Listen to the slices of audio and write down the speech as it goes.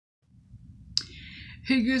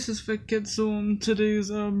Hey guys, it's Fat Cat. So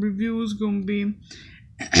today's review is gonna be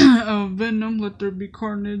Venom, Let There Be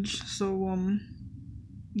Carnage. So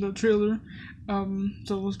the trailer.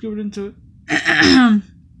 So let's get into it.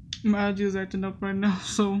 My ID is acting up right now,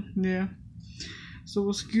 so yeah. So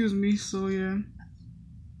excuse me. So yeah.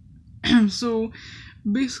 So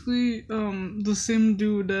basically, the same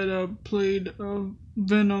dude that played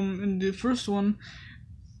Venom in the first one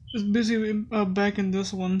is basically back in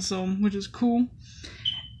this one, so which is cool.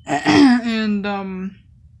 And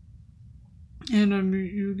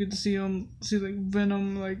you get to see like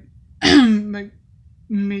Venom like like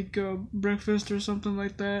make breakfast or something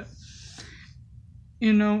like that,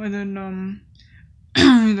 and then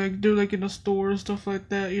like they're like in a store, stuff like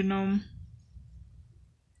that, and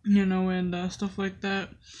stuff like that.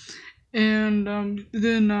 And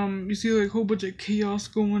then you see like a whole bunch of chaos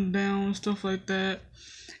going down, stuff like that.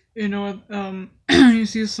 You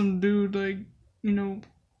see some dude like, you know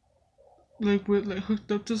like with like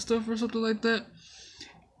hooked up to stuff or something like that.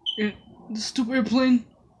 The stupid airplane.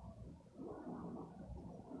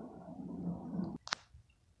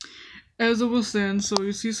 As I was saying, so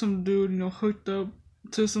you see some dude, hooked up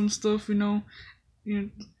to some stuff, like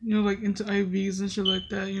into IVs and shit like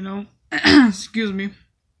that. Excuse me.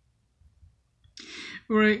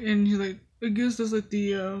 Right, and he's like, I guess that's like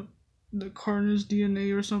the Carnage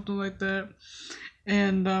DNA or something like that.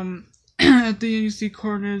 And at the end you see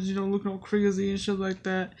Carnage, looking all crazy and shit like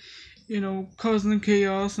that, causing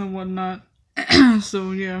chaos and whatnot.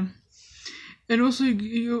 So yeah. And also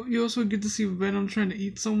you also get to see Venom trying to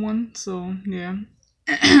eat someone, so yeah.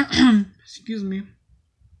 Excuse me.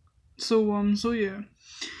 So yeah.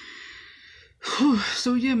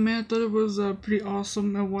 So yeah, man, I thought it was pretty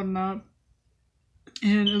awesome and whatnot.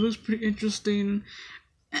 And it looks pretty interesting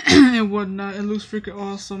and whatnot. It looks freaking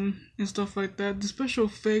awesome and stuff like that. The special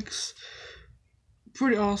effects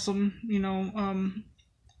pretty awesome, it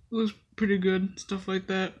looks pretty good, stuff like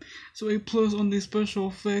that. So A+ on these special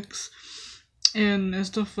effects and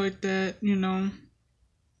stuff like that,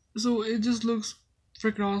 So it just looks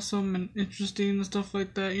freaking awesome and interesting and stuff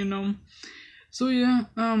like that. So yeah,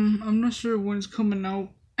 I'm not sure when it's coming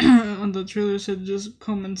out. On the trailer said just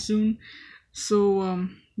coming soon. So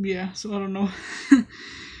yeah, so I don't know.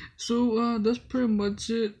 So that's pretty much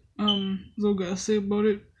it. That's all I gotta say about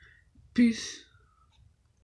it. Peace.